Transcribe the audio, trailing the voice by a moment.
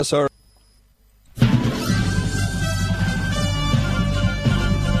sir.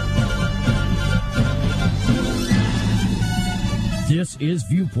 This is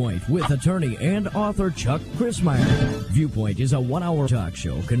Viewpoint with attorney and author Chuck Crismier. Viewpoint is a one-hour talk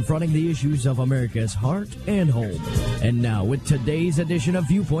show confronting the issues of America's heart and home. And now, with today's edition of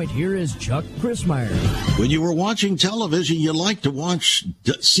Viewpoint, here is Chuck Crismier. When you were watching television, you liked to watch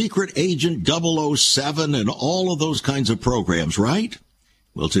Secret Agent 007 and all of those kinds of programs, right?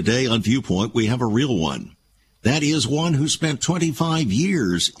 Well, today on Viewpoint, we have a real one. That is one who spent 25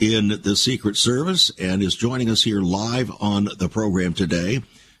 years in the Secret Service and is joining us here live on the program today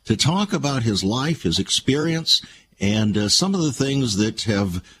to talk about his life, his experience, and some of the things that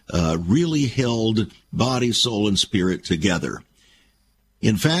have really held body, soul, and spirit together.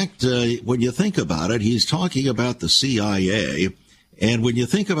 In fact, when you think about it, he's talking about the CIA, and when you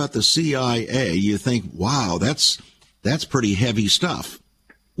think about the CIA, you think, wow, that's pretty heavy stuff.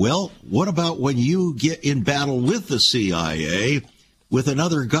 Well, what about when you get in battle with the CIA, with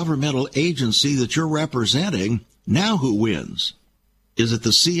another governmental agency that you're representing? Now who wins? Is it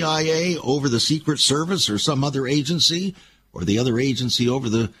the CIA over the Secret Service or some other agency, or the other agency over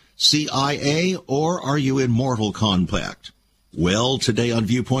the CIA, or are you in mortal combat? Well, today on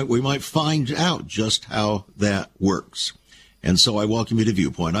Viewpoint, we might find out just how that works. And so I welcome you to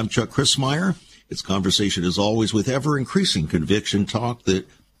Viewpoint. I'm Chuck Crismier. It's conversation, as always, with ever-increasing conviction, talk that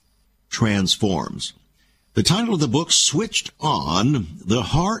transforms. The title of the book, Switched On, The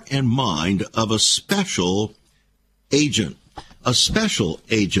Heart and Mind of a Special Agent. A special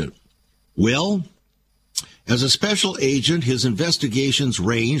agent. Well, as a special agent, his investigations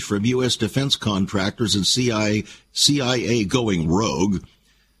range from U.S. defense contractors and CIA going rogue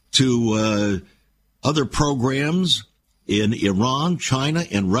to other programs in Iran, China,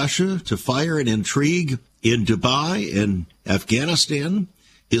 and Russia, to fire and intrigue in Dubai and Afghanistan.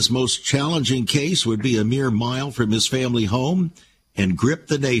 His most challenging case would be a mere mile from his family home and grip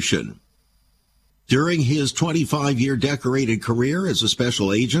the nation. During his 25-year decorated career as a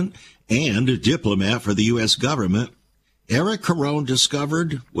special agent and diplomat for the U.S. government, Eric Caron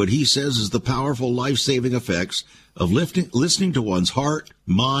discovered what he says is the powerful life-saving effects of listening to one's heart,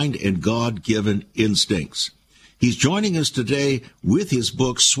 mind, and God-given instincts. He's joining us today with his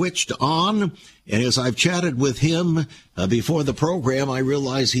book, Switched On. And as I've chatted with him before the program, I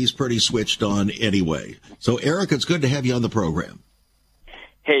realize he's pretty switched on anyway. So, Eric, it's good to have you on the program.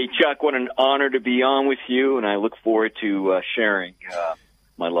 Hey, Chuck, what an honor to be on with you, and I look forward to sharing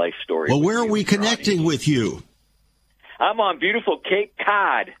my life story. Well, where are we connecting with you? I'm on beautiful Cape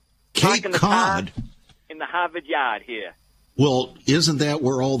Cod. Cape Cod? In the Harvard Yard here. Well, isn't that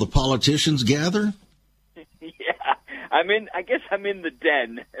where all the politicians gather? Yeah, I guess I'm in the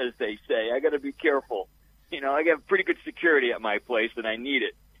den, as they say. I got to be careful. You know, I got pretty good security at my place, and I need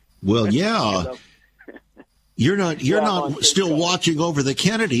it. Well, yeah. You're not still watching over the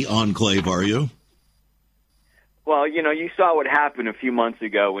Kennedy enclave, are you? Well, you know, you saw what happened a few months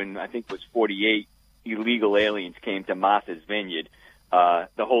ago when I think it was 48 illegal aliens came to Martha's Vineyard. The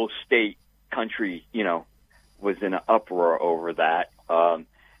whole state, country, you know, was in an uproar over that.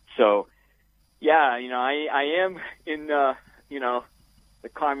 So. Yeah, you know, I am in, you know, the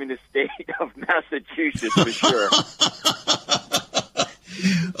communist state of Massachusetts for sure.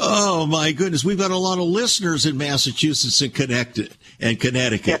 Oh, my goodness. We've got a lot of listeners in Massachusetts and Connecticut.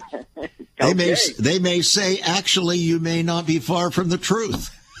 Okay. They may say, actually, you may not be far from the truth.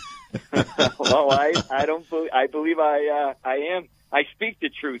 Well, I believe I am. I speak the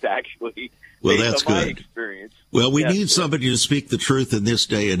truth, actually. Well, that's good. My experience. Well, we need somebody to speak the truth in this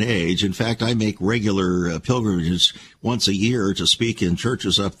day and age. In fact, I make regular pilgrimages once a year to speak in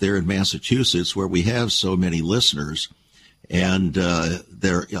churches up there in Massachusetts where we have so many listeners. And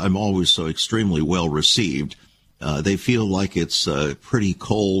I'm always so extremely well received. They feel like it's pretty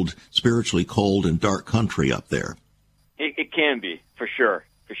cold, spiritually cold and dark country up there. It can be, for sure.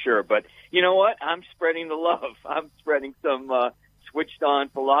 But you know what? I'm spreading the love. I'm spreading some switched on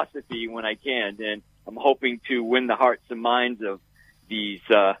philosophy when I can, and I'm hoping to win the hearts and minds of these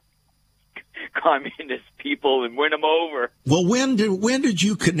communist people and win them over. Well, when did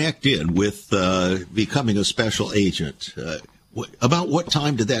you connect in with becoming a special agent? About what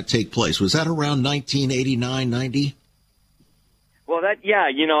time did that take place? Was that around 1989, 90? Well,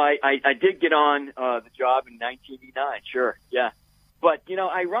 you know, I did get on the job in 1989, sure, yeah. But, you know,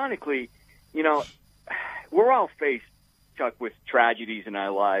 ironically, you know, we're all faced, Chuck, with tragedies in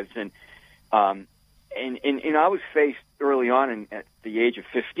our lives, and I was faced early on at the age of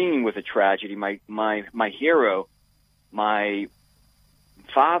 15 with a tragedy. My hero, my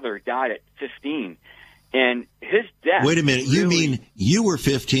father, died at 15, And his death... Wait a minute. Really, you mean you were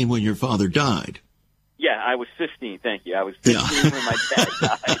 15 when your father died? Yeah, I was 15. Thank you. I was 15 when my dad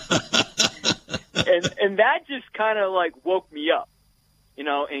died. and that just kind of like woke me up,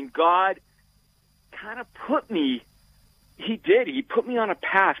 and God kind of put me, he did. He put me on a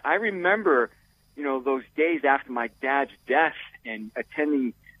path. I remember, those days after my dad's death and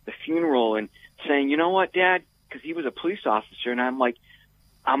attending the funeral and saying, you know what, Dad? Because he was a police officer, and I'm like,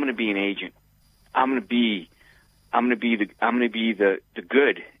 I'm going to be an agent. I'm going to be the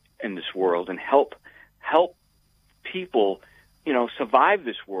good in this world and help people, survive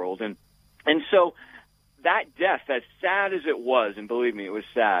this world. And so that death, as sad as it was, and believe me, it was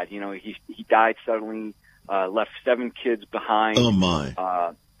sad. He died suddenly, left 7 kids behind. Oh my!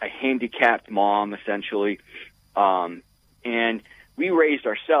 A handicapped mom, essentially, and we raised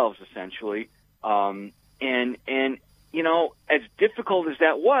ourselves, essentially. And as difficult as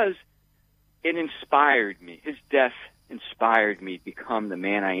that was, it inspired me. His death inspired me to become the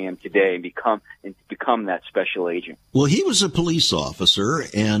man I am today and become that special agent. Well, he was a police officer,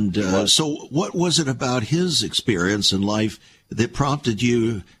 and so what was it about his experience in life that prompted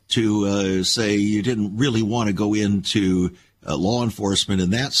you to say you didn't really want to go into law enforcement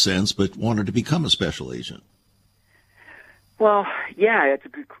in that sense, but wanted to become a special agent? Well, yeah, that's a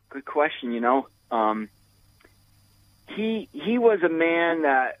good question. He was a man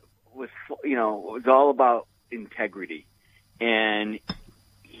that was all about integrity, and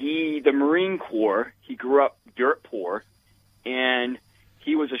the Marine Corps, he grew up dirt poor, and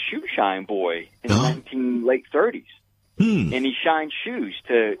he was a shoe shine boy in the late 30s, and he shined shoes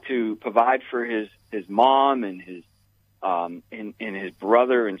to provide for his mom and his his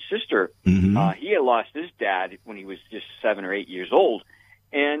brother and sister. Mm-hmm. He had lost his dad when he was just 7 or 8 years old,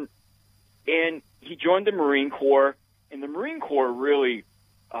 and he joined the Marine Corps, and the Marine Corps really,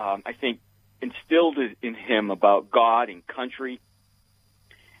 I think, instilled in him about God and country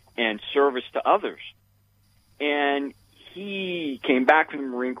and service to others. And he came back from the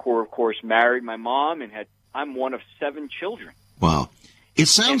Marine Corps, of course, married my mom, and I'm one of 7 children. Wow. It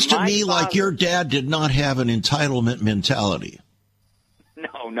sounds to me like your dad did not have an entitlement mentality.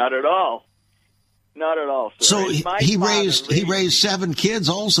 No, not at all. Not at all, sir. So he raised 7 kids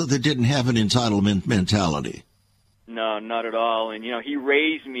also that didn't have an entitlement mentality. No, not at all. And, he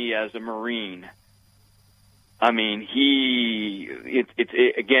raised me as a Marine. I mean, it's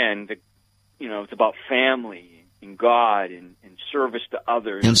about family and God and service to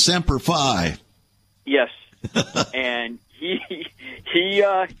others. And Semper Fi. Yes. And he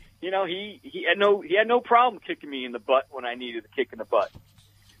had no problem kicking me in the butt when I needed a kick in the butt.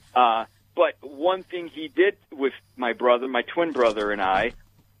 But one thing he did with my brother, my twin brother, and I,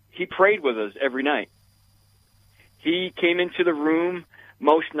 he prayed with us every night. He came into the room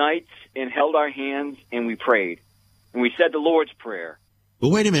most nights and held our hands, and we prayed. And we said the Lord's Prayer. Well,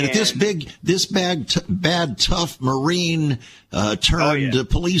 wait a minute. This bad, tough Marine turned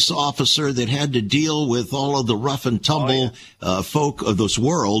police officer that had to deal with all of the rough and tumble folk of this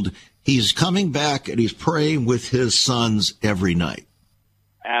world, he's coming back and he's praying with his sons every night.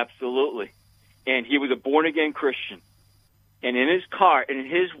 Absolutely. And he was a born-again Christian. And in his car, and in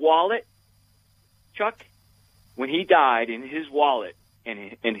his wallet, Chuck, when he died, in his wallet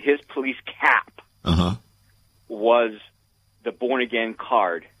and in his police cap was the born-again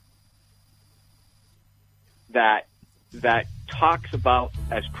card that talks about,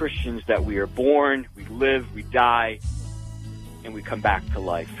 as Christians, that we are born, we live, we die, and we come back to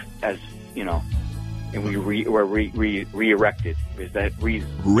life, as and we're re-erected. Is that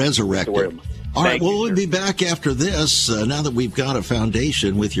resurrected? All right, well, we'll be back after this. Now that we've got a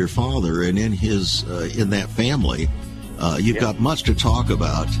foundation with your father and in that family, you've got much to talk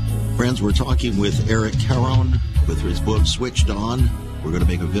about. Friends, we're talking with Eric Caron with his book, Switched On. We're going to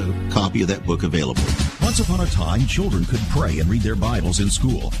make a copy of that book available. Once upon a time, children could pray and read their Bibles in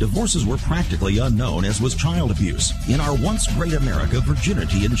school. Divorces were practically unknown, as was child abuse. In our once great America,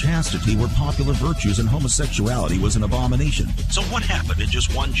 virginity and chastity were popular virtues, and homosexuality was an abomination. So what happened in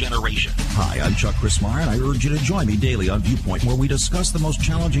just one generation? Hi, I'm Chuck Chrismire, and I urge you to join me daily on Viewpoint, where we discuss the most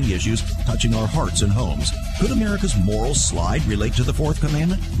challenging issues touching our hearts and homes. Could America's moral slide relate to the Fourth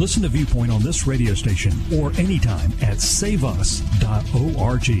Commandment? Listen to Viewpoint on this radio station or anytime at saveus.org.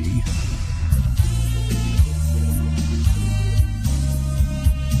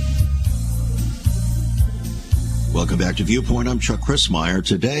 Welcome back to Viewpoint. I'm Chuck Chrismire.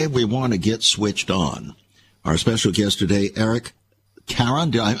 Today we want to get switched on. Our special guest today, Eric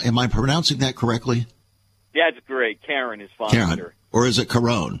Caron. Am I pronouncing that correctly? Yeah, it's great. Caron is fine. Caron. Or is it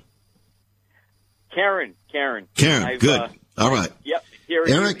Caron? Caron. Caron, good. All right. Yep. here.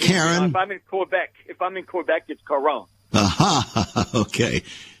 Eric Caron. If I'm in Quebec, it's Caron. Aha. Okay.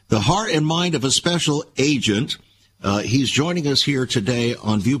 The heart and mind of a special agent. He's joining us here today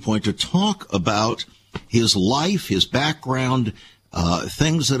on Viewpoint to talk about his life, his background,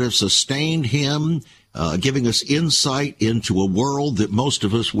 things that have sustained him, giving us insight into a world that most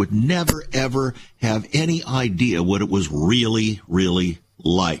of us would never, ever have any idea what it was really, really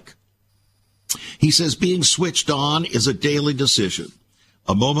like. He says being switched on is a daily decision,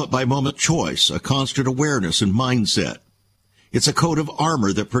 a moment-by-moment choice, a constant awareness and mindset. It's a coat of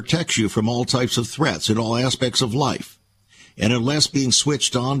armor that protects you from all types of threats in all aspects of life. And unless being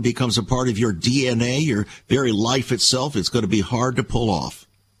switched on becomes a part of your DNA, your very life itself, it's going to be hard to pull off.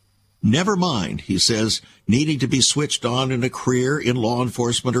 Never mind, he says, needing to be switched on in a career in law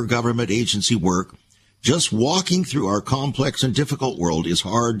enforcement or government agency work. Just walking through our complex and difficult world is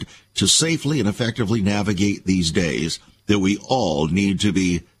hard to safely and effectively navigate these days, that we all need to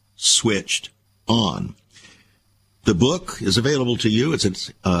be switched on. The book is available to you. It's an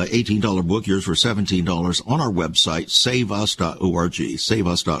 $18 book, yours for $17 on our website, saveus.org,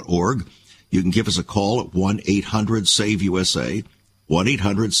 saveus.org. You can give us a call at 1-800-SAVE-USA,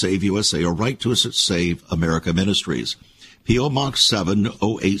 1-800-SAVE-USA, or write to us at Save America Ministries. P.O. Box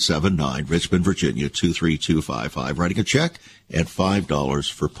 70879, Richmond, Virginia, 23255. Writing a check at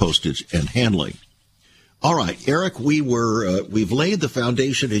 $5 for postage and handling. All right, Eric, we've laid the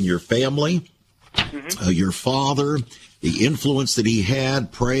foundation in your family. Your father, the influence that he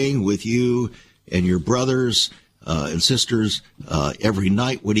had praying with you and your brothers and sisters every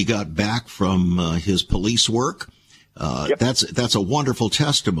night when he got back from his police work. Yep. That's a wonderful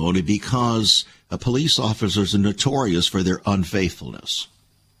testimony, because police officers are notorious for their unfaithfulness.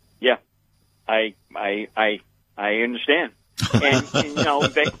 Yeah, I understand, and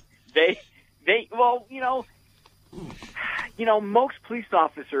most police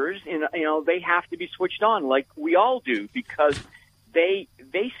officers, they have to be switched on, like we all do, because they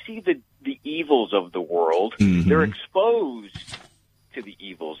see the evils of the world. Mm-hmm. They're exposed to the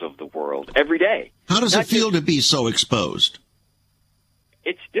evils of the world every day. How does it feel to be so exposed?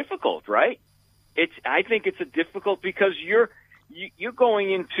 It's difficult, right? I think it's difficult because you're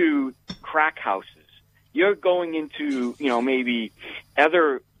going into crack houses. You're going into, maybe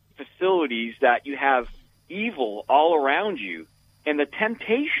other facilities that you have evil all around you, and the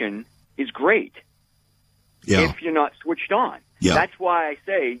temptation is great if you're not switched on. Yeah. That's why I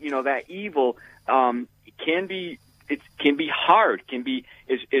say, that evil can be hard,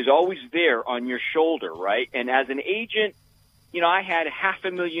 is always there on your shoulder, right? And as an agent, I had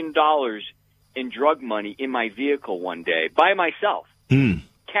 $500,000 in drug money in my vehicle one day by myself,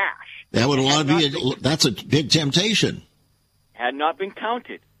 cash. That's a big temptation. Had not been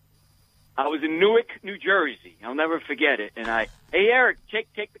counted. I was in Newark, New Jersey. I'll never forget it. And hey, Eric,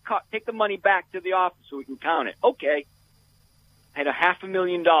 take the money back to the office so we can count it. Okay. I had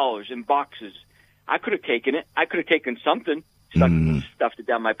 $500,000 in boxes. I could have taken it. I could have taken something, stuffed it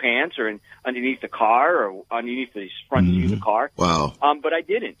down my pants or underneath the car or underneath the front seat of the car. Wow. But I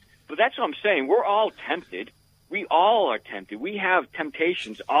didn't. But that's what I'm saying. We're all tempted. We all are tempted. We have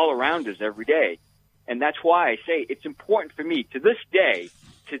temptations all around us every day. And that's why I say it's important for me to this day,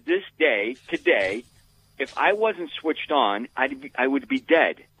 today, if I wasn't switched on, I would be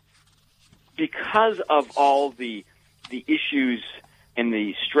dead, because of all the issues and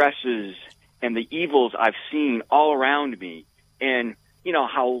the stresses and the evils I've seen all around me, and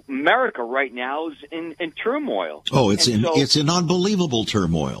how America right now is in turmoil. Oh, it's in unbelievable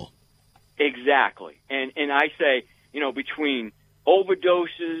turmoil. Exactly, and I say between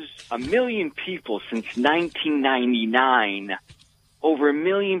overdoses, 1 million people since 1999. Over 1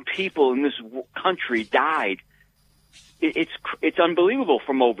 million people in this country died. It's unbelievable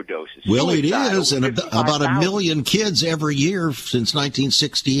from overdoses. Well, it is, and about 1 million kids every year since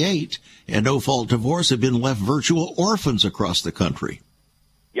 1968 and no-fault divorce have been left virtual orphans across the country.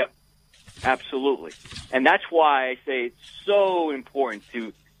 Yep, absolutely. And that's why I say it's so important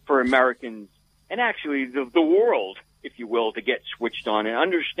for Americans, and actually the world, if you will, to get switched on and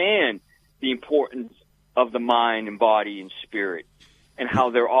understand the importance of the mind and body and spirit, and how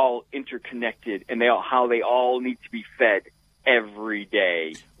they're all interconnected, and how they all need to be fed every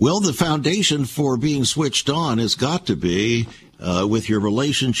day. Well, the foundation for being switched on has got to be with your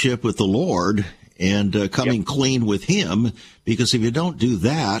relationship with the Lord and coming clean with Him, because if you don't do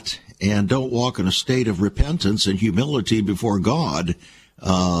that and don't walk in a state of repentance and humility before God,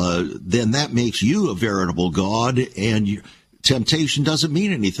 then that makes you a veritable God, and temptation doesn't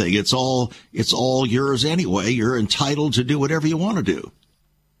mean anything. It's all yours anyway. You're entitled to do whatever you want to do.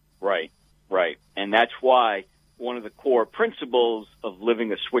 Right. And that's why one of the core principles of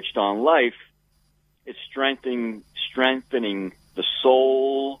living a switched-on life is strengthening the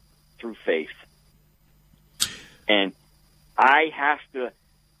soul through faith. And I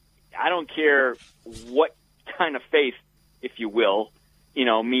don't care what kind of faith, if you will,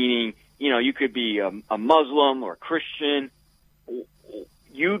 meaning, you could be a Muslim or a Christian.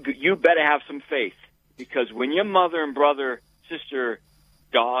 You better have some faith, because when your mother and brother, sister,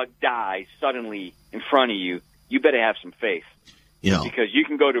 dog dies suddenly in front of you, you better have some faith. Yeah. Because you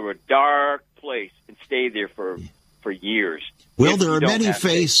can go to a dark place and stay there for years. Well, there are many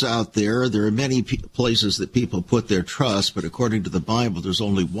faiths out there. There are many places that people put their trust, but according to the Bible, there's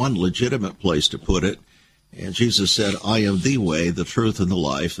only one legitimate place to put it. And Jesus said, I am the way, the truth, and the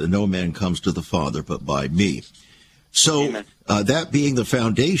life, and no man comes to the Father but by me. So that being the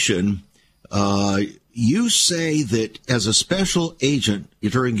foundation, you say that as a special agent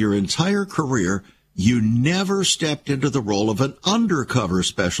during your entire career, you never stepped into the role of an undercover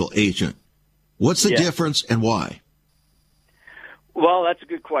special agent. What's the difference and why? Well, that's a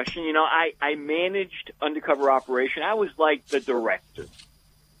good question. I managed undercover operation. I was like the director,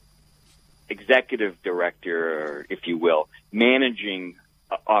 executive director, if you will, managing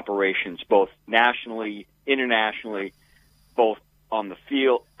operations both nationally, internationally, both on the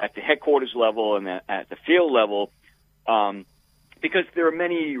field, at the headquarters level and at the field level, because there are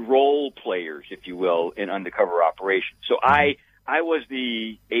many role players, if you will, in undercover operations. So I was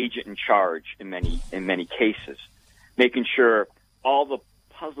the agent in charge in many cases, making sure all the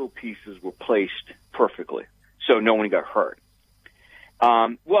puzzle pieces were placed perfectly, so no one got hurt.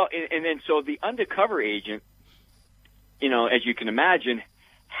 And then so the undercover agent, as you can imagine,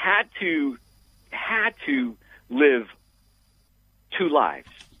 had to live two lives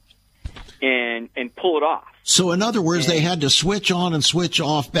and pull it off. So in other words, they had to switch on and switch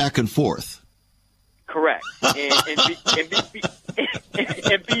off back and forth. Correct, and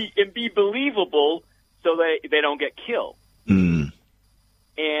be believable, so they don't get killed. Mm.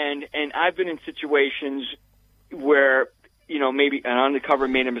 And I've been in situations where maybe an undercover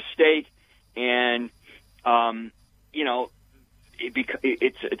made a mistake, and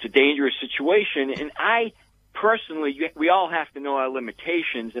it's a dangerous situation. And I personally, we all have to know our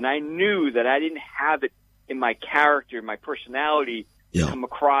limitations, and I knew that I didn't have it in my character, my personality, to come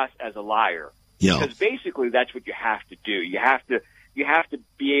across as a liar. Yeah. Because basically that's what you have to do. You have to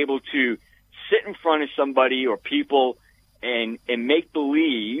be able to sit in front of somebody or people and make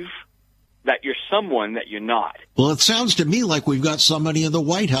believe that you're someone that you're not. Well, it sounds to me like we've got somebody in the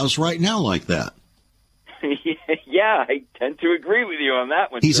White House right now like that. Yeah, I tend to agree with you on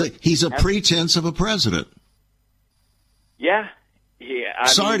that one. He's a pretense of a president. Yeah.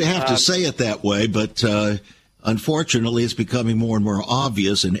 Sorry to have to say it that way, but unfortunately, it's becoming more and more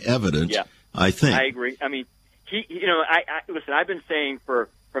obvious and evident. Yeah, I think. I agree. I mean, listen. I've been saying for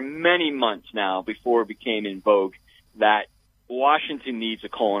many months now, before it became in vogue, that Washington needs a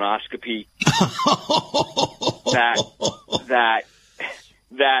colonoscopy. that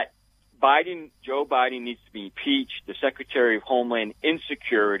Joe Biden needs to be impeached. The Secretary of Homeland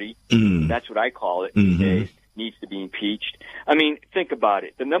Insecurity, that's what I call it these days, needs to be impeached. I mean, think about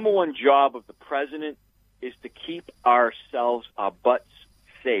it. The number one job of the president is to keep our butts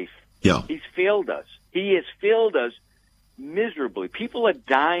safe. Yeah. He's failed us. He has failed us miserably. People are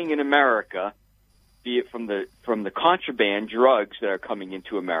dying in America, be it from the contraband drugs that are coming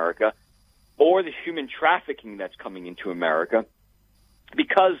into America or the human trafficking that's coming into America,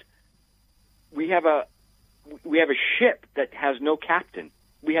 because we have a ship that has no captain.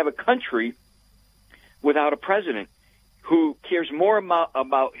 We have a country without a president who cares more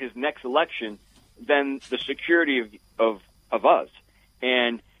about his next election than the security of us.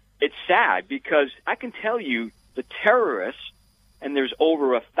 And it's sad, because I can tell you the terrorists, and there's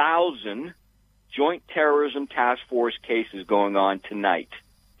over 1,000 Joint Terrorism Task Force cases going on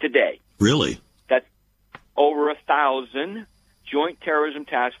today. Really? That's over 1,000 Joint Terrorism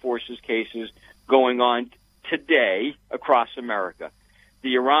Task Forces cases going on today across America.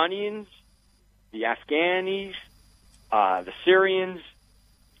 The Iranians, the Afghanis, the Syrians,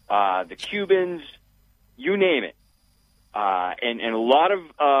 the Cubans, you name it. And a lot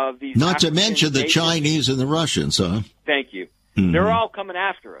of these... Not African to mention the Chinese and the Russians, huh? Thank you. Mm-hmm. They're all coming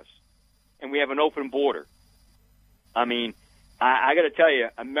after us, and we have an open border. I mean, I got to tell you,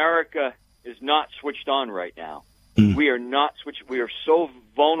 America is not switched on right now. Mm. We are not switched. We are so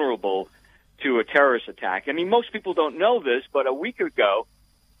vulnerable to a terrorist attack. I mean, most people don't know this, but a week ago,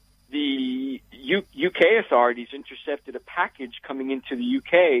 the UK authorities intercepted a package coming into the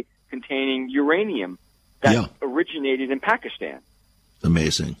UK containing uranium that originated in Pakistan.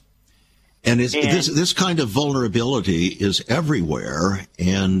 Amazing. And this kind of vulnerability is everywhere,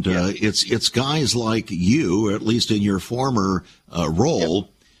 and it's guys like you, at least in your former role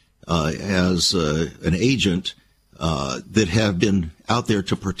as an agent, that have been out there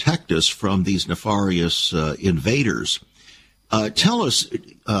to protect us from these nefarious invaders. Tell us,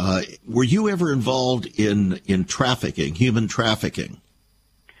 were you ever involved in trafficking, human trafficking?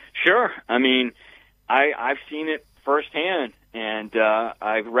 Sure. I mean, I've seen it firsthand, and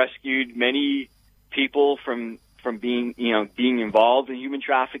I've rescued many people from being involved in human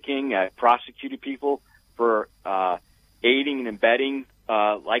trafficking. I've prosecuted people for aiding and abetting,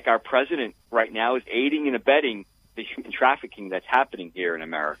 like our president right now is aiding and abetting the human trafficking that's happening here in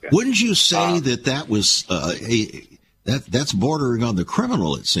America. Wouldn't you say that was that's bordering on the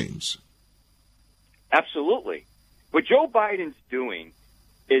criminal? It seems. Absolutely. What Joe Biden's doing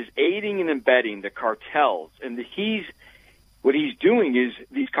is aiding and abetting the cartels, and what he's doing is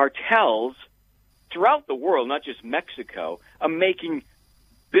these cartels throughout the world, not just Mexico, are making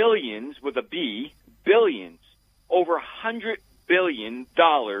billions with a B, billions, over $100 billion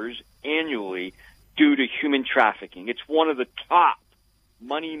annually due to human trafficking. It's one of the top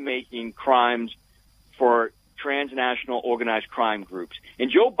money-making crimes for transnational organized crime groups.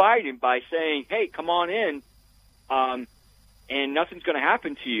 And Joe Biden, by saying, hey, come on in, and nothing's going to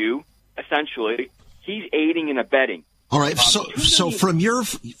happen to you, essentially, he's aiding and abetting. All right. So from your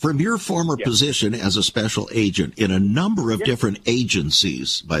former position as a special agent in a number of different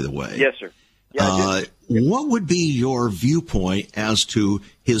agencies, by the way. Yes, sir. Yeah, what would be your viewpoint as to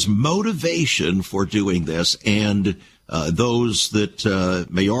his motivation for doing this, and those that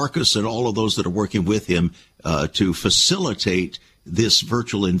Mayorkas and all of those that are working with him to facilitate this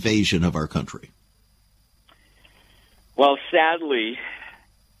virtual invasion of our country? Well, sadly,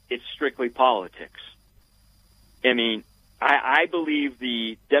 it's strictly politics. I mean, I believe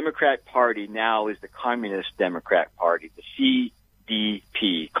the Democrat Party now is the Communist Democrat Party, the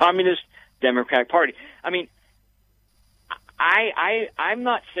CDP, Communist Democrat Party. I mean, I'm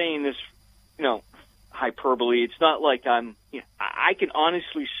not saying this, hyperbole. It's not like I can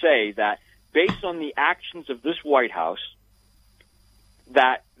honestly say that based on the actions of this White House,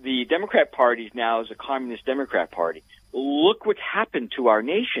 that the Democrat Party now is a Communist Democrat Party. Look what happened to our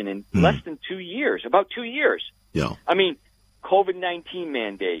nation in less than 2 years, about 2 years. Yeah. I mean, COVID-19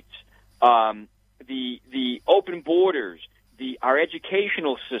 mandates, the open borders, our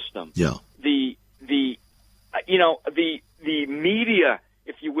educational system, the media,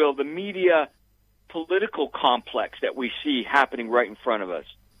 if you will, the media political complex that we see happening right in front of us.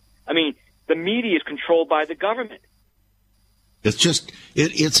 I mean, the media is controlled by the government. It's just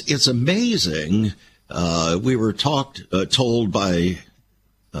it's amazing. We were told by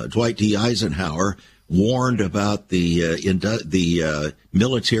Dwight D. Eisenhower, warned about the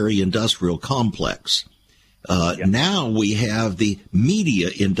military-industrial complex. Now we have the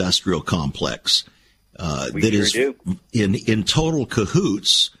media-industrial complex that is in total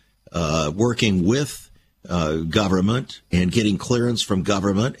cahoots, working with government and getting clearance from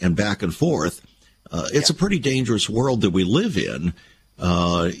government and back and forth. It's a pretty dangerous world that we live in.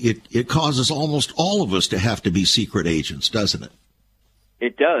 It causes almost all of us to have to be secret agents, doesn't it?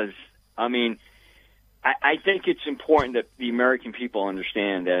 It does. I mean, I think it's important that the American people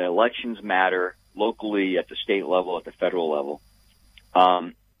understand that elections matter locally, at the state level, at the federal level.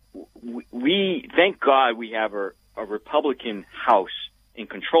 We thank God we have a Republican House in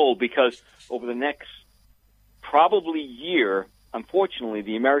control, because over the next probably year, unfortunately,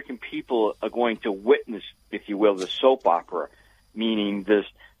 the American people are going to witness, if you will, the soap opera, meaning this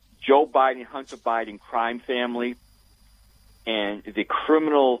Joe Biden, Hunter Biden crime family and the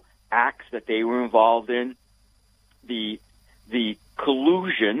criminal acts that they were involved in, the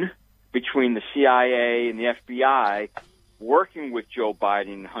collusion between the CIA and the FBI working with Joe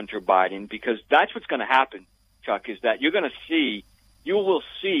Biden and Hunter Biden, because that's what's going to happen, Chuck, is that you will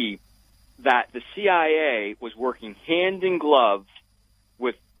see that the CIA was working hand in glove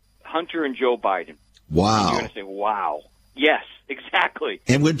with Hunter and Joe Biden. Wow. And you're going to say, wow. Yes, exactly.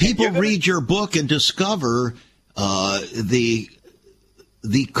 And when people read your book and discover the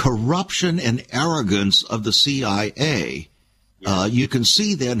corruption and arrogance of the CIA, you can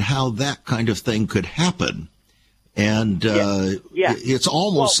see then how that kind of thing could happen. And it's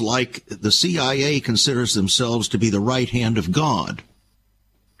almost like the CIA considers themselves to be the right hand of God.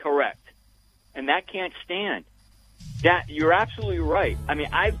 Correct. And that can't stand. That you're absolutely right. I mean,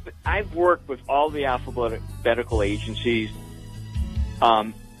 I've worked with all the alphabetical agencies,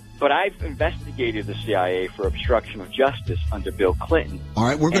 but I've investigated the CIA for obstruction of justice under Bill Clinton. All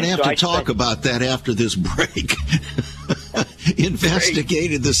right, we're going to have to talk about that after this break.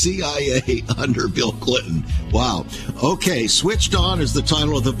 investigated the CIA under Bill Clinton. Wow. Okay, Switched On is the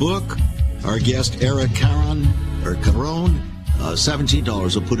title of the book. Our guest, Caron,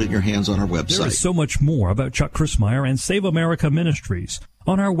 $17 will put it in your hands on our website. There is so much more about Chuck Crismier and Save America Ministries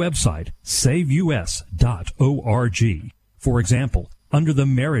on our website, saveus.org. For example, under the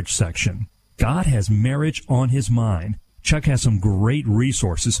marriage section, God has marriage on his mind. Chuck has some great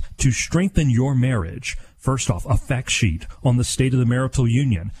resources to strengthen your marriage. First off, a fact sheet on the state of the marital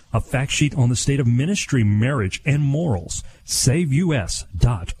union, a fact sheet on the state of ministry, marriage, and morals. SaveUS.org.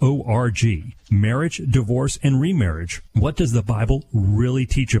 Marriage, divorce, and remarriage. What does the Bible really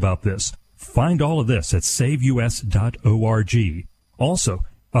teach about this? Find all of this at SaveUS.org. Also,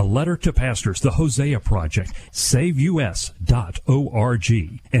 a letter to pastors, the Hosea Project, SaveUS.org,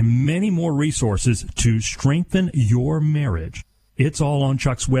 and many more resources to strengthen your marriage. It's all on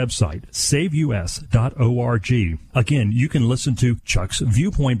Chuck's website, SaveUS.org. Again, you can listen to Chuck's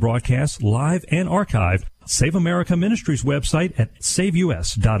Viewpoint broadcast live and archived. Save America Ministries website at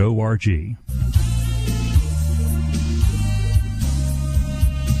SaveUS.org.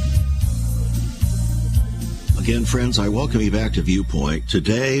 Again, friends, I welcome you back to Viewpoint.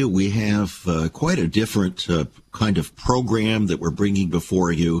 Today we have quite a different kind of program that we're bringing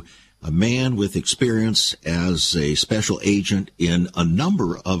before you. A man with experience as a special agent in a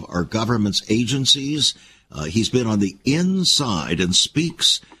number of our government's agencies. He's been on the inside and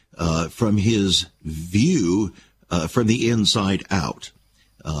speaks from his view from the inside out.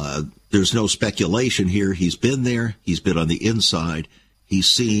 There's no speculation here. He's been there. He's been on the inside. He's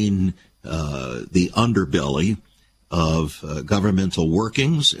seen the underbelly of governmental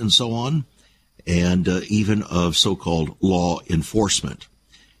workings and so on, and even of so-called law enforcement.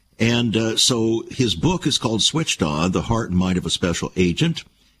 And so his book is called Switched On, The Heart and Mind of a Special Agent.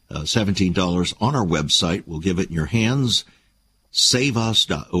 $17 on our website. We'll give it in your hands.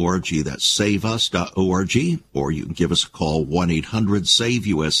 SaveUs.org. That's SaveUs.org. Or you can give us a call,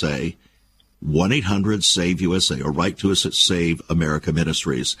 1-800-SAVE-USA. 1-800-SAVE-USA. Or write to us at Save America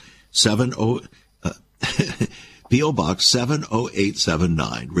Ministries. P.O. Box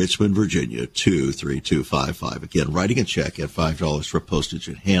 70879, Richmond, Virginia, 23255. Again, writing a check at $5 for postage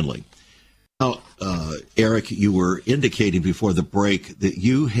and handling. Now, Eric, you were indicating before the break that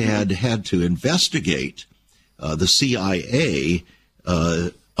you had to investigate the CIA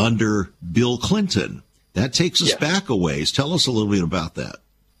under Bill Clinton. That takes us back a ways. Tell us a little bit about that.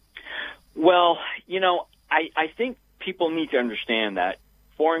 Well, I think people need to understand that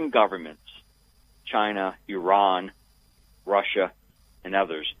foreign governments, China, Iran, Russia, and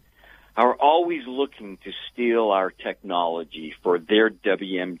others, are always looking to steal our technology for their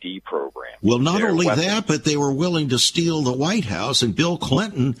WMD program. Well, not only that, but they were willing to steal the White House, and Bill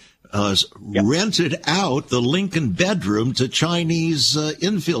Clinton rented out the Lincoln bedroom to Chinese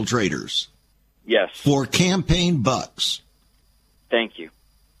infiltrators. Yes. For campaign bucks. Thank you.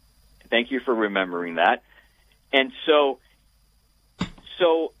 Thank you for remembering that. And so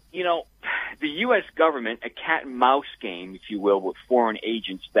the U.S. government, a cat and mouse game, if you will, with foreign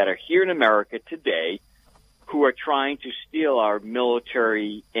agents that are here in America today who are trying to steal our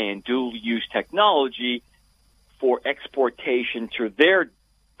military and dual-use technology for exportation to their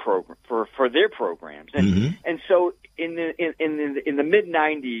program, for their programs. And and so in the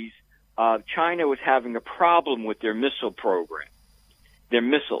mid-90s, China was having a problem with their missile program, their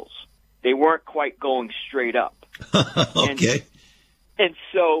missiles. They weren't quite going straight up. Okay. And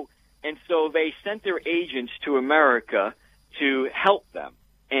so they sent their agents to America to help them.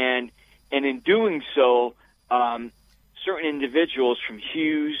 And in doing so, certain individuals from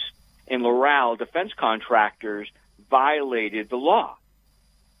Hughes and Loral, defense contractors, violated the law.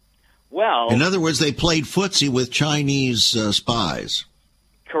 Well, in other words, they played footsie with Chinese spies.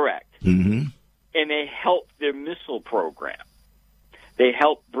 Correct. Mm-hmm. And they helped their missile program. They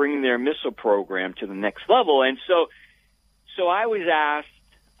helped bring their missile program to the next level. And so I was asked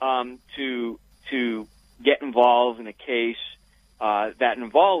to get involved in a case that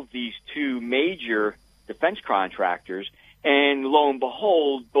involved these two major defense contractors, and lo and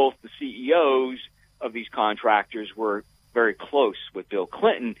behold, both the CEOs of these contractors were very close with Bill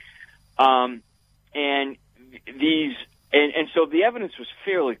Clinton, and so the evidence was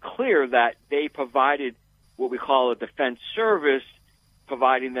fairly clear that they provided what we call a defense service,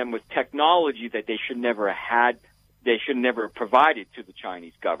 providing them with technology that they should never have had. They should never have provided to the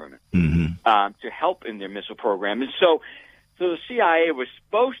Chinese government to help in their missile program. And so the CIA was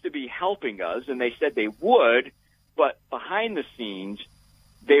supposed to be helping us, and they said they would, but behind the scenes,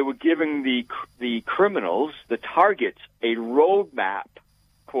 they were giving the criminals, the targets, a roadmap,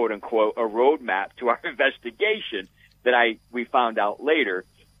 quote unquote, a roadmap to our investigation. that we found out later.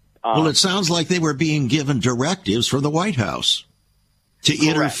 Well, it sounds like they were being given directives from the White House to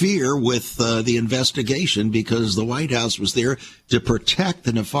interfere with the investigation, because the White House was there to protect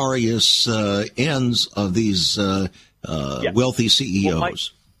the nefarious ends of these wealthy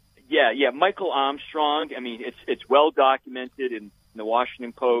CEOs. Michael Armstrong. I mean, it's well documented in the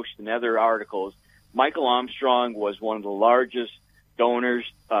Washington Post and other articles. Michael Armstrong was one of the largest donors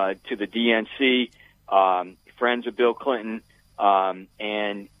to the DNC, friends of Bill Clinton, and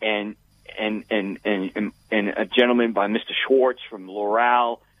a gentleman by Mr. Schwartz from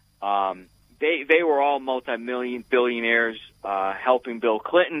L'Oreal. They were all billionaires helping Bill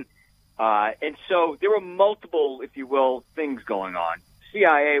Clinton. And so there were multiple, if you will, things going on.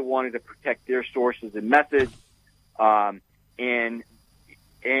 CIA wanted to protect their sources and methods. And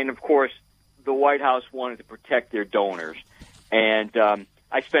of course, the White House wanted to protect their donors. And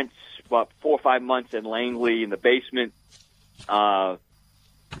I spent about 4 or 5 months in Langley in the basement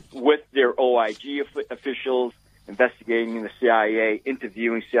with their OIG officials, investigating the CIA,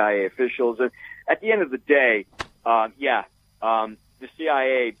 interviewing CIA officials. And at the end of the day, the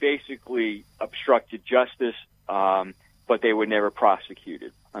CIA basically obstructed justice, but they were never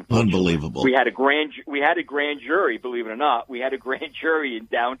prosecuted. Unbelievable. We had a grand jury, believe it or not. We had a grand jury in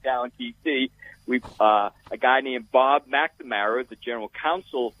downtown D.C. A guy named Bob McNamara, the general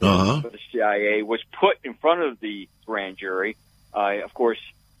counsel for the CIA, was put in front of the grand jury. Of course,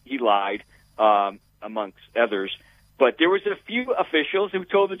 he lied, amongst others. But there was a few officials who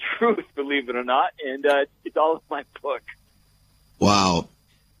told the truth, believe it or not, and it's all in my book. Wow.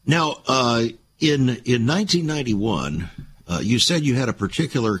 Now, in 1991, you said you had a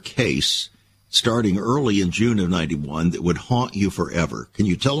particular case starting early in June of 91 that would haunt you forever. Can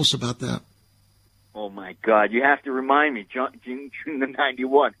you tell us about that? Oh, my God. You have to remind me, June of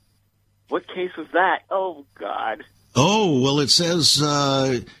 91. What case was that? Oh, God. Oh, well, it says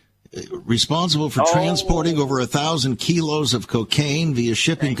responsible for transporting over 1,000 kilos of cocaine via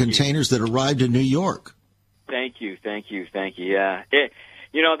shipping containers that arrived in New York. Thank you. Yeah. It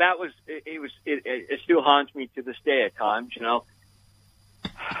still haunts me to this day at times, there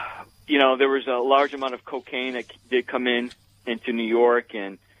was a large amount of cocaine that did come into New York,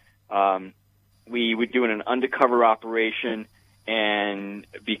 and we were doing an undercover operation, and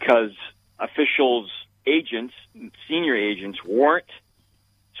because senior agents weren't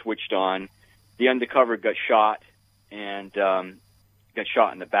switched on, the undercover got shot and got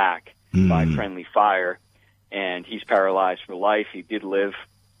shot in the back by friendly fire, and he's paralyzed for life. He did live.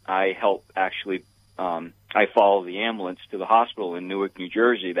 I helped I followed the ambulance to the hospital in Newark, New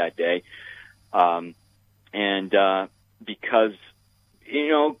Jersey that day. Because,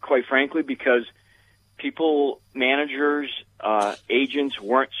 quite frankly, because managers, agents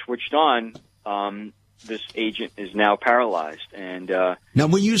weren't switched on, this agent is now paralyzed. And now,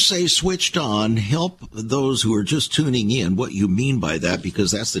 when you say switched on, help those who are just tuning in what you mean by that,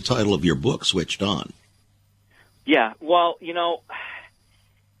 because that's the title of your book, Switched On. Yeah, well,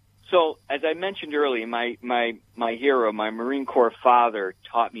 so as I mentioned earlier, my hero, my Marine Corps father,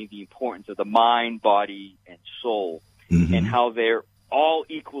 taught me the importance of the mind, body, and soul, and how they're all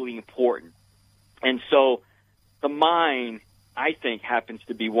equally important. And so the mind, I think, happens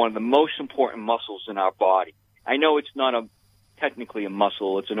to be one of the most important muscles in our body. I know it's not technically a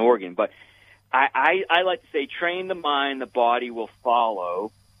muscle, it's an organ, but I like to say train the mind, the body will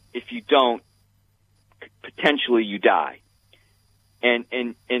follow. If you don't, potentially you die. And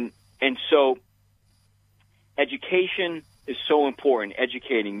so education is so important.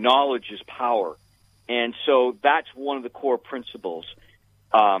 Educating, knowledge is power. And so that's one of the core principles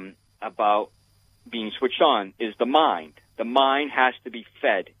about being switched on is the mind. The mind has to be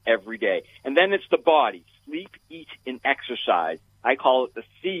fed every day. And then it's the body. Sleep, eat, and exercise. I call it the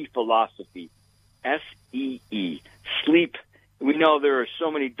C philosophy. S-E-E. Sleep. We know there are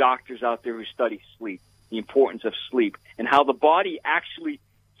so many doctors out there who study sleep, the importance of sleep, and how the body actually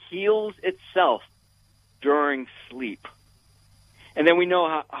heals itself during sleep. And then we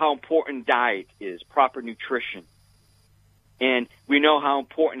know how important diet is, proper nutrition. And we know how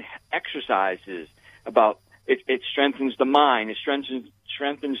important exercise is. It strengthens the mind. It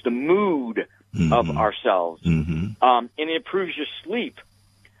strengthens the mood of ourselves. And it improves your sleep.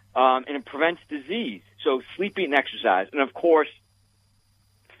 And it prevents disease. So sleep, eat, and exercise. And, of course,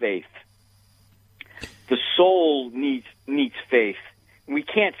 faith. The soul needs faith. We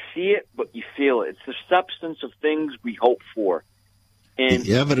can't see it, but you feel it. It's the substance of things we hope for. And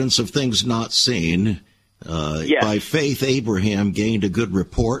the evidence of things not seen. Yes. By faith, Abraham gained a good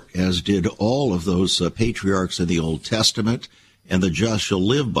report, as did all of those patriarchs in the Old Testament, and the just shall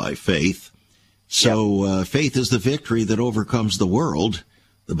live by faith. So faith is the victory that overcomes the world,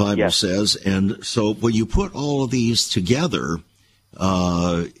 the Bible says. And so when you put all of these together,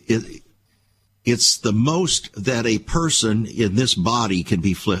 it's the most that a person in this body can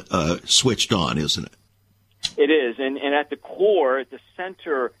be switched on, isn't it? It is. And at the core, at the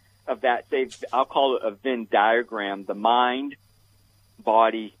center of that, I'll call it a Venn diagram, the mind,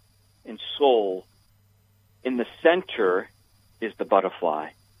 body, and soul. In the center is the butterfly.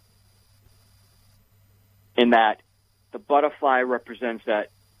 In that the butterfly represents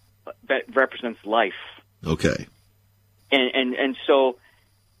life. Okay. And so,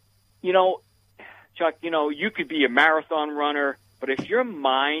 Chuck, you could be a marathon runner, but if your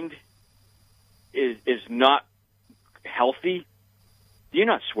mind is not healthy, you're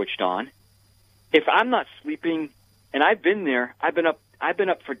not switched on. If I'm not sleeping, and I've been there, I've been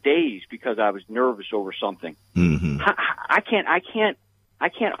up for days because I was nervous over something. Mm-hmm. I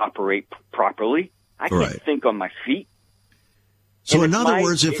can't operate properly. I can't think on my feet. So in other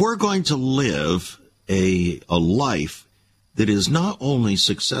words, if we're going to live a life that is not only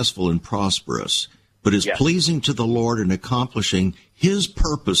successful and prosperous, but is pleasing to the Lord and accomplishing His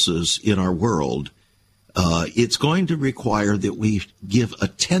purposes in our world, it's going to require that we give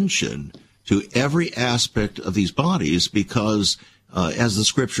attention to every aspect of these bodies because, as the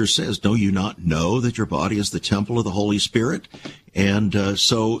Scripture says, do you not know that your body is the temple of the Holy Spirit? And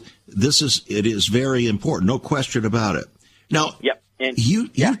so it is very important, no question about it. Now, and we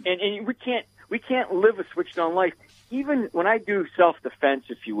can't live a switched on life. Even when I do self-defense,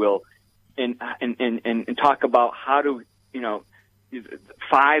 if you will, and talk about how to,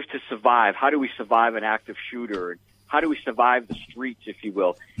 5 to survive. How do we survive an active shooter? How do we survive the streets, if you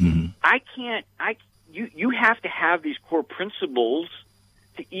will? Mm-hmm. You have to have these core principles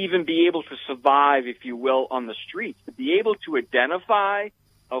to even be able to survive, if you will, on the streets. To be able to identify,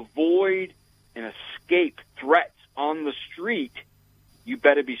 avoid, and escape threats on the street, you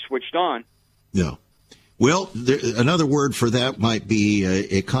better be switched on. Yeah. Well, another word for that might be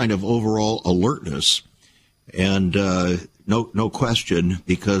a kind of overall alertness. And no question,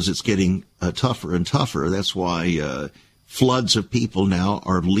 because it's getting tougher and tougher. That's why floods of people now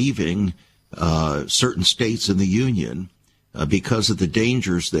are leaving certain states in the Union because of the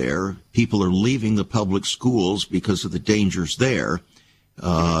dangers there. People are leaving the public schools because of the dangers there.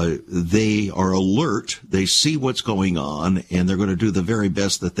 They are alert. They see what's going on, and they're going to do the very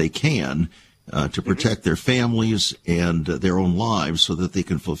best that they can to protect their families and their own lives so that they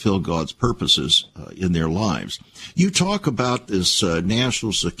can fulfill God's purposes in their lives. You talk about this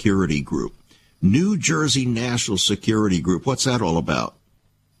national security group, New Jersey National Security Group. What's that all about?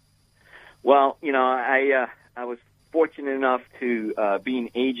 Well, I was fortunate enough to be an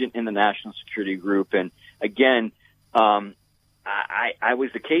agent in the National Security Group, and again, I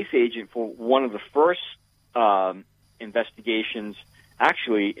was the case agent for one of the first investigations,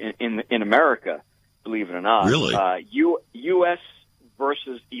 actually, in America, believe it or not. Really? U.S.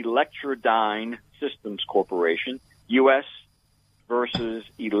 versus Electrodyne Systems Corporation. U.S. versus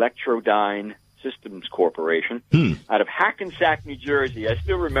Electrodyne Systems Corporation out of Hackensack, New Jersey. I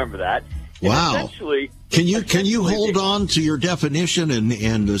still remember that. Wow. Can you hold on to your definition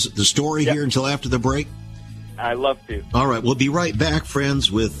and the story here until after the break? I'd love to. All right. We'll be right back,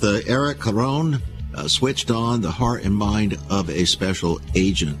 friends, with Eric Caron, Switched On, the Heart and Mind of a Special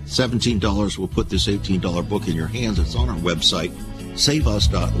Agent. $17 will put this $18 book in your hands. It's on our website,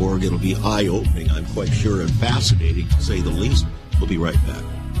 saveus.org. It'll be eye-opening, I'm quite sure, and fascinating, to say the least. We'll be right back.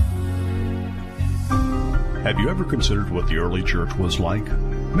 Have you ever considered what the early church was like?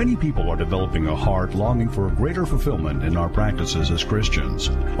 Many people are developing a heart longing for a greater fulfillment in our practices as Christians.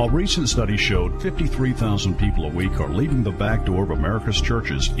 A recent study showed 53,000 people a week are leaving the back door of America's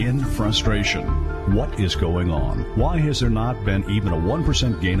churches in frustration. What is going on? Why has there not been even a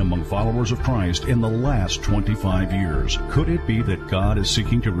 1% gain among followers of Christ in the last 25 years? Could it be that God is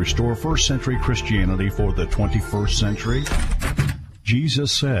seeking to restore first century Christianity for the 21st century?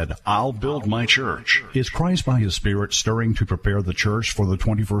 Jesus said, I'll build my church. Is Christ by His Spirit stirring to prepare the church for the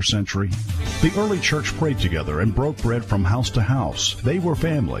 21st century? The early church prayed together and broke bread from house to house. They were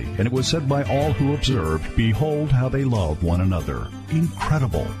family, and it was said by all who observed, behold how they love one another.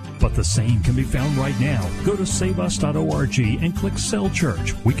 Incredible. But the same can be found right now. Go to saveus.org and click Cell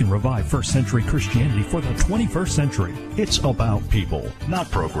Church. We can revive first century Christianity for the 21st century. It's about people, not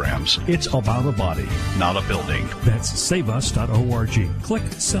programs. It's about a body, not a building. That's saveus.org. Click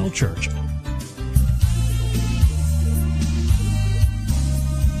Cell Church.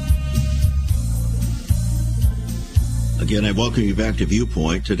 Again, I welcome you back to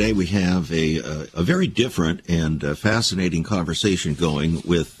Viewpoint. Today we have a very different and fascinating conversation going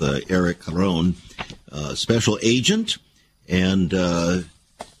with Eric Caron, special agent, and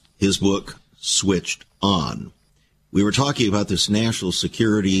his book, Switched On. We were talking about this national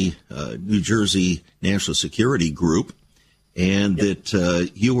security, New Jersey National Security Group, and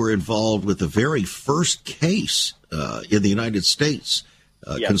that you were involved with the very first case in the United States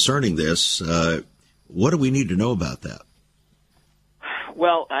concerning this. What do we need to know about that?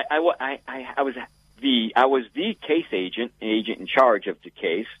 Well, I was the case agent in charge of the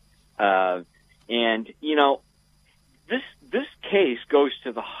case, and you know, this case goes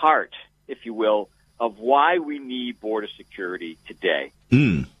to the heart, if you will, of why we need border security today.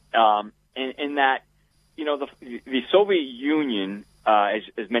 In that, you know, the Soviet Union,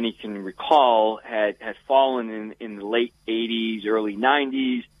 as many can recall, had fallen in the late 80s, early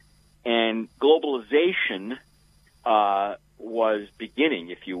 90s, and globalization was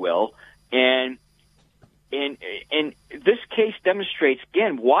beginning, if you will, and this case demonstrates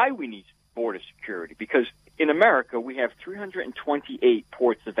again why we need border security, because in America we have 328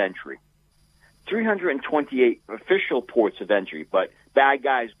 ports of entry, 328 official ports of entry, but bad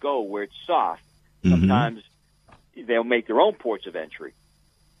guys go where it's soft. Sometimes they'll make their own ports of entry,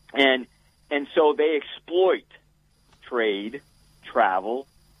 and so they exploit trade, travel,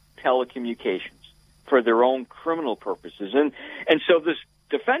 telecommunications for their own criminal purposes. And so this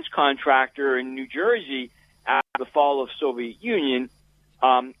defense contractor in New Jersey, after the fall of Soviet Union,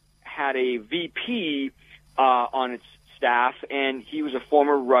 had a VP on its staff, and he was a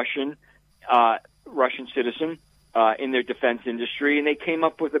former Russian citizen in their defense industry, and they came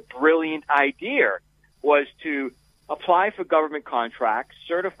up with a brilliant idea, was to apply for government contracts,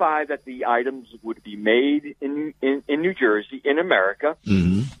 certify that the items would be made in New Jersey, in America,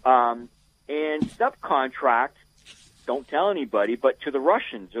 and subcontract, don't tell anybody, but to the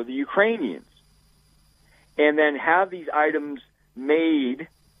Russians or the Ukrainians. And then have these items made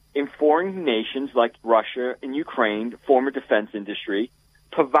in foreign nations like Russia and Ukraine, former defense industry,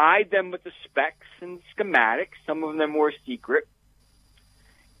 provide them with the specs and schematics, some of them were secret,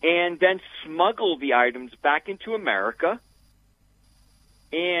 and then smuggle the items back into America.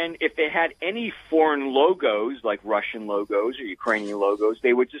 And if they had any foreign logos, like Russian logos or Ukrainian logos,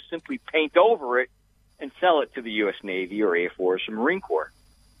 they would just simply paint over it and sell it to the U.S. Navy or Air Force or Marine Corps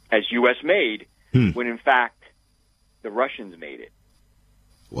as U.S. made, when in fact the Russians made it.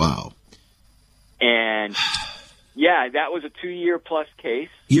 Wow. And yeah, that was a 2-year-plus case.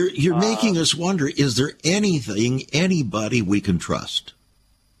 You're making us wonder, is there anybody we can trust?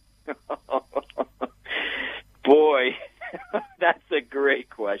 Boy, that's a great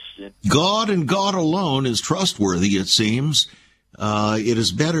question. God and God alone is trustworthy, it seems. It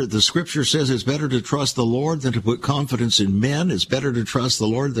is better, the scripture says it's better to trust the Lord than to put confidence in men. It's better to trust the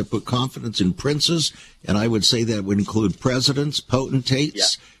Lord than put confidence in princes. And I would say that would include presidents,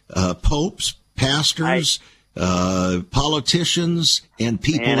 potentates, popes, pastors, politicians, and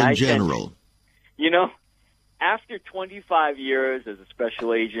people in general. You know, after 25 years as a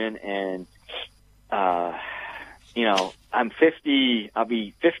special agent, and you know, I'm 50. I'll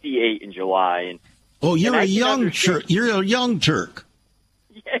be 58 in July. And you're a young Turk. You're a young Turk.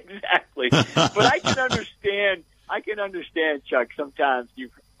 Yeah, exactly. But I can understand, Chuck. Sometimes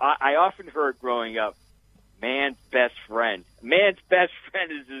I often heard growing up, man's best friend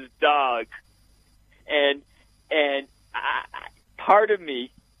is his dog, and part of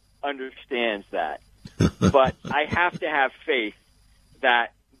me understands that. But I have to have faith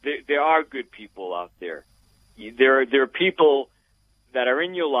that there are good people out there. There are people that are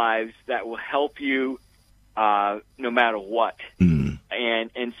in your lives that will help you no matter what.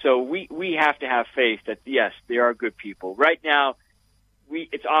 And so we have to have faith that, yes, there are good people. Right now,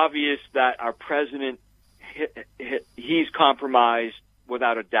 it's obvious that our president, he's compromised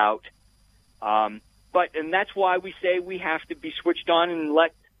without a doubt. And that's why we say we have to be switched on and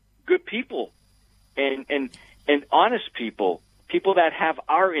let good people and honest people that have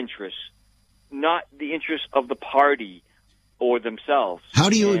our interests, not the interests of the party or themselves. How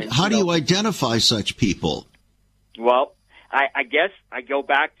do you identify such people? Well, I guess I go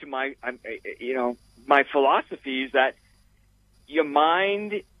back to my philosophy is that your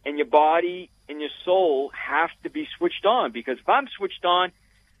mind and your body and your soul have to be switched on, because if I'm switched on,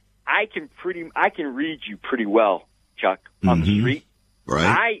 I can read you pretty well, Chuck, on the street.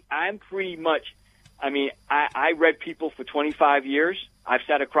 Right. I'm pretty much, I read people for 25 years. I've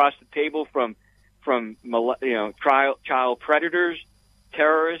sat across the table from child predators,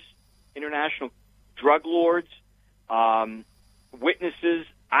 terrorists, international drug lords, witnesses.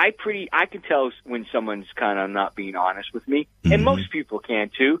 I can tell when someone's kind of not being honest with me, and most people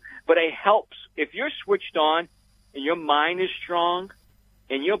can too. But it helps if you're switched on, and your mind is strong,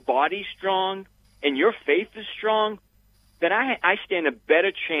 and your body's strong, and your faith is strong. Then I stand a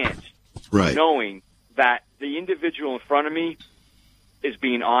better chance, knowing that the individual in front of me is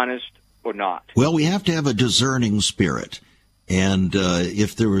being honest or not. Well, we have to have a discerning spirit, and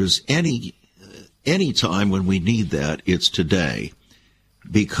if there was any time when we need that, it's today.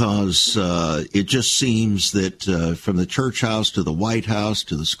 Because it just seems that from the church house to the White House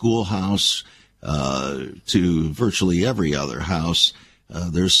to the schoolhouse to virtually every other house,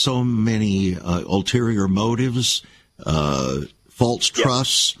 there's so many ulterior motives, false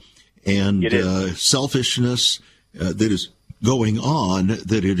trusts, and selfishness that is going on,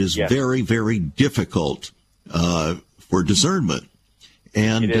 that it is very, very difficult for discernment.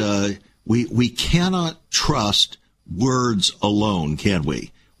 And we cannot trust words alone, can we?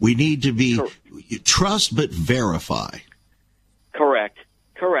 We need to be trust but verify. Correct.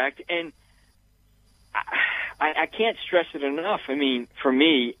 And I can't stress it enough. I mean, for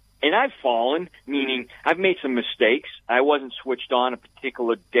me, and I've fallen, meaning I've made some mistakes. I wasn't switched on a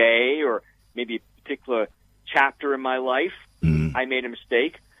particular day or maybe a particular chapter in my life. I made a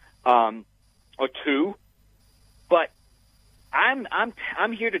mistake or two. But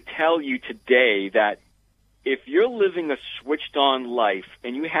I'm here to tell you today that if you're living a switched-on life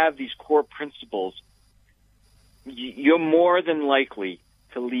and you have these core principles, you're more than likely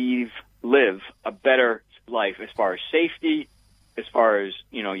to live a better life as far as safety, as far as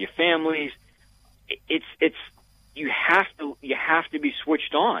your families. It's you have to be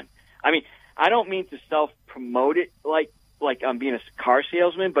switched on. I mean, I don't mean to self-promote it like I'm being a car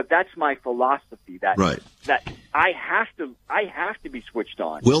salesman, but that's my philosophy. That I have to be switched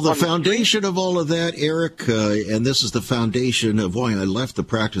on. Well, the foundation of all of that, Eric, and this is the foundation of why I left the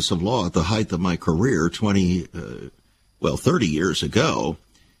practice of law at the height of my career 30 years ago,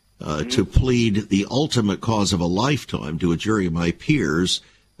 to plead the ultimate cause of a lifetime to a jury of my peers,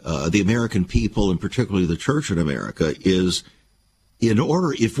 the American people, and particularly the church in America, is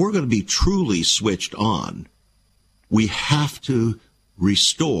if we're going to be truly switched on, we have to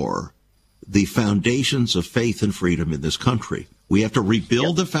restore the foundations of faith and freedom in this country. We have to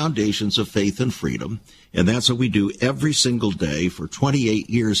rebuild the foundations of faith and freedom, and that's what we do every single day for 28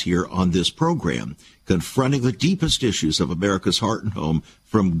 years here on this program, confronting the deepest issues of America's heart and home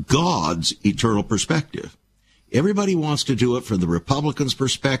from God's eternal perspective. Everybody wants to do it from the Republicans'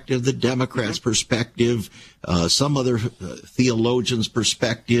 perspective, the Democrats' perspective, some other theologians'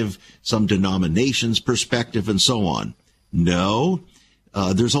 perspective, some denominations' perspective, and so on. No,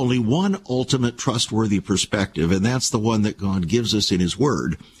 there's only one ultimate trustworthy perspective, and that's the one that God gives us in His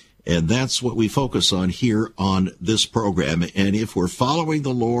Word. And that's what we focus on here on this program. And if we're following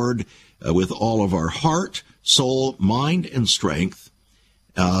the Lord with all of our heart, soul, mind, and strength,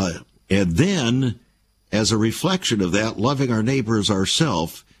 and then as a reflection of that, loving our neighbor as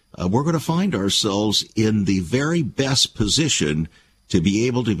ourselves, we're going to find ourselves in the very best position to be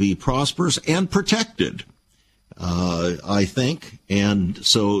able to be prosperous and protected, I think. And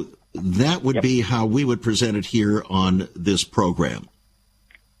so that would be how we would present it here on this program.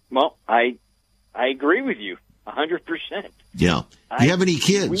 Well, I agree with you 100%. Yeah. Do you have any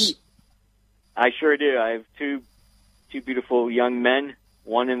kids? I sure do. I have two beautiful young men,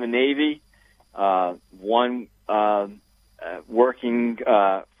 one in the Navy, one working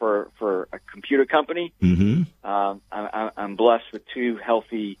for a computer company. I'm blessed with two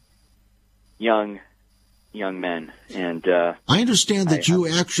healthy young men, and I understand that you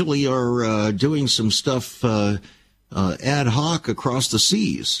actually are doing some stuff ad hoc across the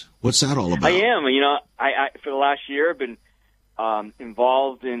seas. What's that all about? I am. I for the last year I've been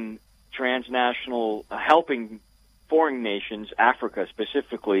involved in transnational helping foreign nations, Africa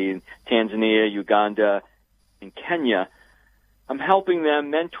specifically, in Tanzania, Uganda, and Kenya. I'm helping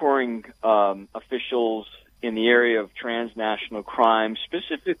them, mentoring officials in the area of transnational crime,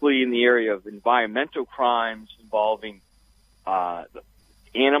 specifically in the area of environmental crimes involving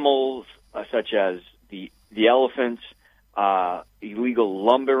animals such as the elephants, illegal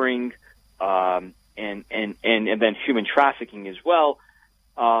lumbering, and then human trafficking as well.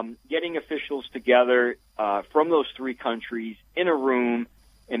 Getting officials together from those three countries in a room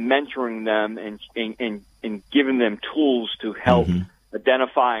and mentoring them and giving them tools to help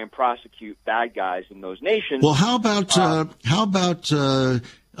identify and prosecute bad guys in those nations. Well, how about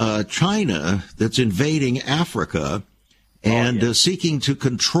China that's invading Africa and seeking to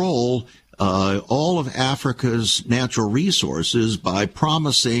control all of Africa's natural resources by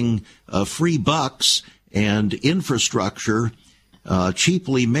promising free bucks and infrastructure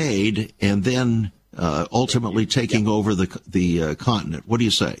cheaply made and then ultimately taking over the continent. What do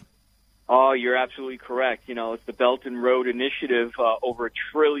you say? Oh, you're absolutely correct. It's the Belt and Road Initiative, over $1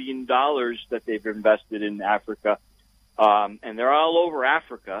 trillion that they've invested in Africa. And they're all over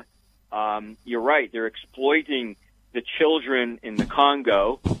Africa. You're right. They're exploiting the children in the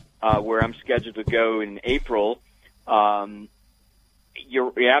Congo, where I'm scheduled to go in April. You're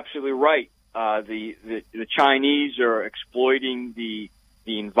absolutely right. The Chinese are exploiting the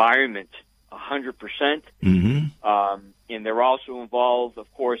environment 100%. Mm-hmm. And they're also involved,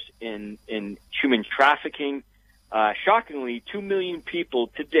 of course, in human trafficking. Shockingly, 2 million people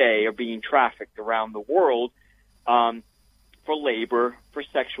today are being trafficked around the world for labor, for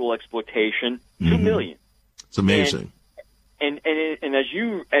sexual exploitation. Mm-hmm. 2 million. It's amazing. And as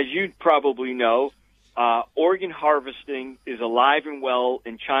you probably know, organ harvesting is alive and well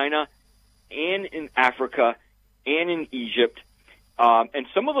in China and in Africa and in Egypt. And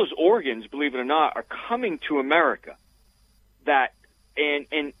some of those organs, believe it or not, are coming to America.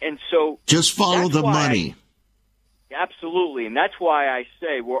 So just follow the money. Absolutely. And that's why I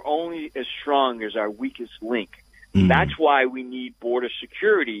say we're only as strong as our weakest link. Mm-hmm. That's why we need border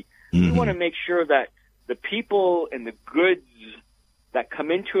security. Mm-hmm. We want to make sure that the people and the goods that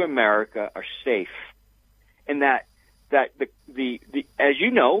come into America are safe. And that the as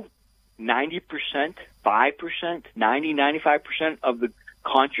you know, 90%, 5%, 95% of the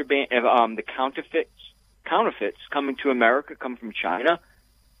contraband, the counterfeits coming to America come from China.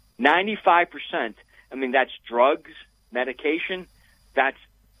 95%. I mean, that's drugs, medication, that's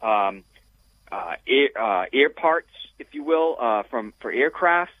air parts, if you will, for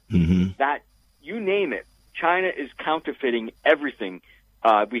aircraft. Mm-hmm. That you name it. China is counterfeiting everything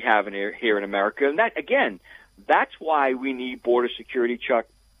we have here in America, and that's why we need border security, Chuck,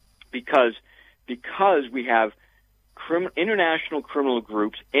 because we have international criminal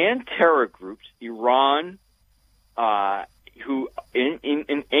groups and terror groups, Iran, who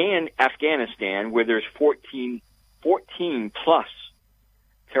in Afghanistan, where there's 14 plus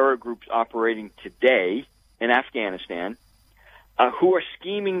terror groups operating today in Afghanistan, who are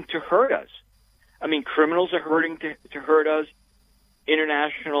scheming to hurt us. I mean, criminals are hurting to hurt us.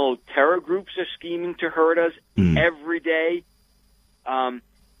 International terror groups are scheming to hurt us every day.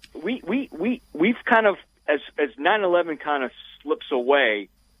 We've kind of, as 9/11 kind of slips away,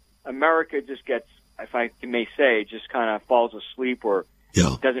 America just gets, if I may say, just kind of falls asleep or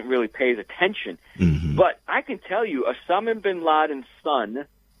doesn't really pay attention. Mm-hmm. But I can tell you, Osama bin Laden's son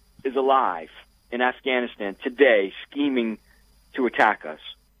is alive in Afghanistan today, scheming to attack us.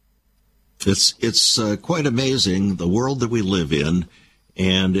 It's quite amazing, the world that we live in.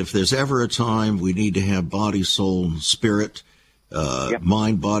 And if there's ever a time we need to have body, soul, and spirit,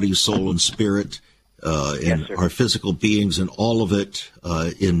 mind, body, soul, and spirit, and our physical beings and all of it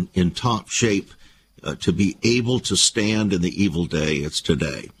in top shape to be able to stand in the evil day, it's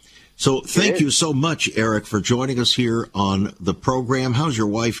today. So thank you so much, Eric, for joining us here on the program. How's your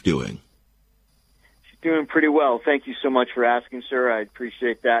wife doing? She's doing pretty well. Thank you so much for asking, sir. I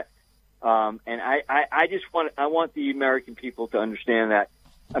appreciate that. And I want the American people to understand that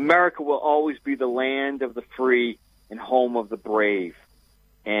America will always be the land of the free and home of the brave,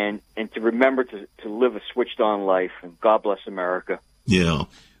 and to remember to live a switched on life. And God bless America. Yeah.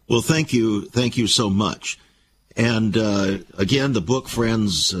 Well, thank you so much. And again, the book,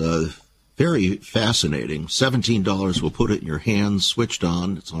 friends, very fascinating. $17 will put it in your hands, switched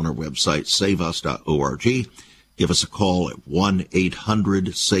on. It's on our website, saveus.org. Give us a call at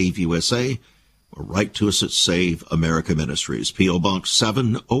 1-800-SAVE-USA or write to us at Save America Ministries, P.O. Box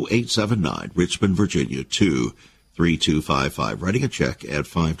 70879, Richmond, Virginia, 23255. Writing a check, add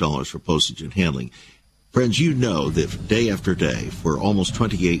 $5 for postage and handling. Friends, you know that day after day, for almost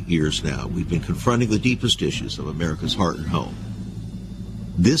 28 years now, we've been confronting the deepest issues of America's heart and home.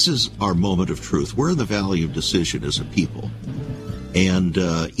 This is our moment of truth. We're in the valley of decision as a people, and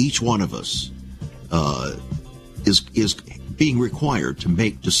each one of us is being required to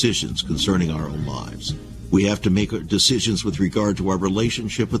make decisions concerning our own lives. We have to make decisions with regard to our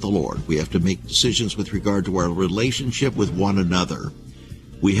relationship with the Lord. We have to make decisions with regard to our relationship with one another.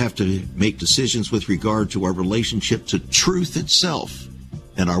 We have to make decisions with regard to our relationship to truth itself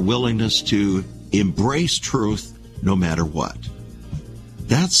and our willingness to embrace truth no matter what.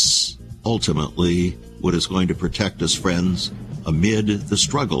 That's ultimately what is going to protect us, friends, amid the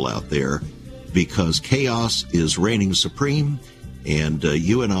struggle out there, because chaos is reigning supreme, and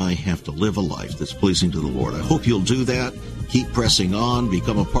you and I have to live a life that's pleasing to the Lord. I hope you'll do that. Keep pressing on.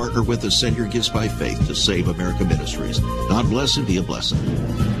 Become a partner with us. Send your gifts by faith to Save America Ministries. God bless and be a blessing.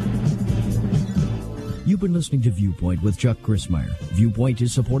 You've You've been listening to Viewpoint with Chuck Christmeyer. Viewpoint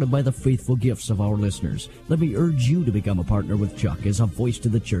is supported by the faithful gifts of our listeners. Let me urge you to become a partner with Chuck as a voice to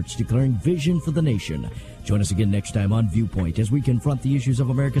the church declaring vision for the nation. Join us again next time on Viewpoint as we confront the issues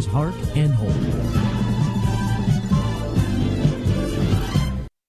of America's heart and home.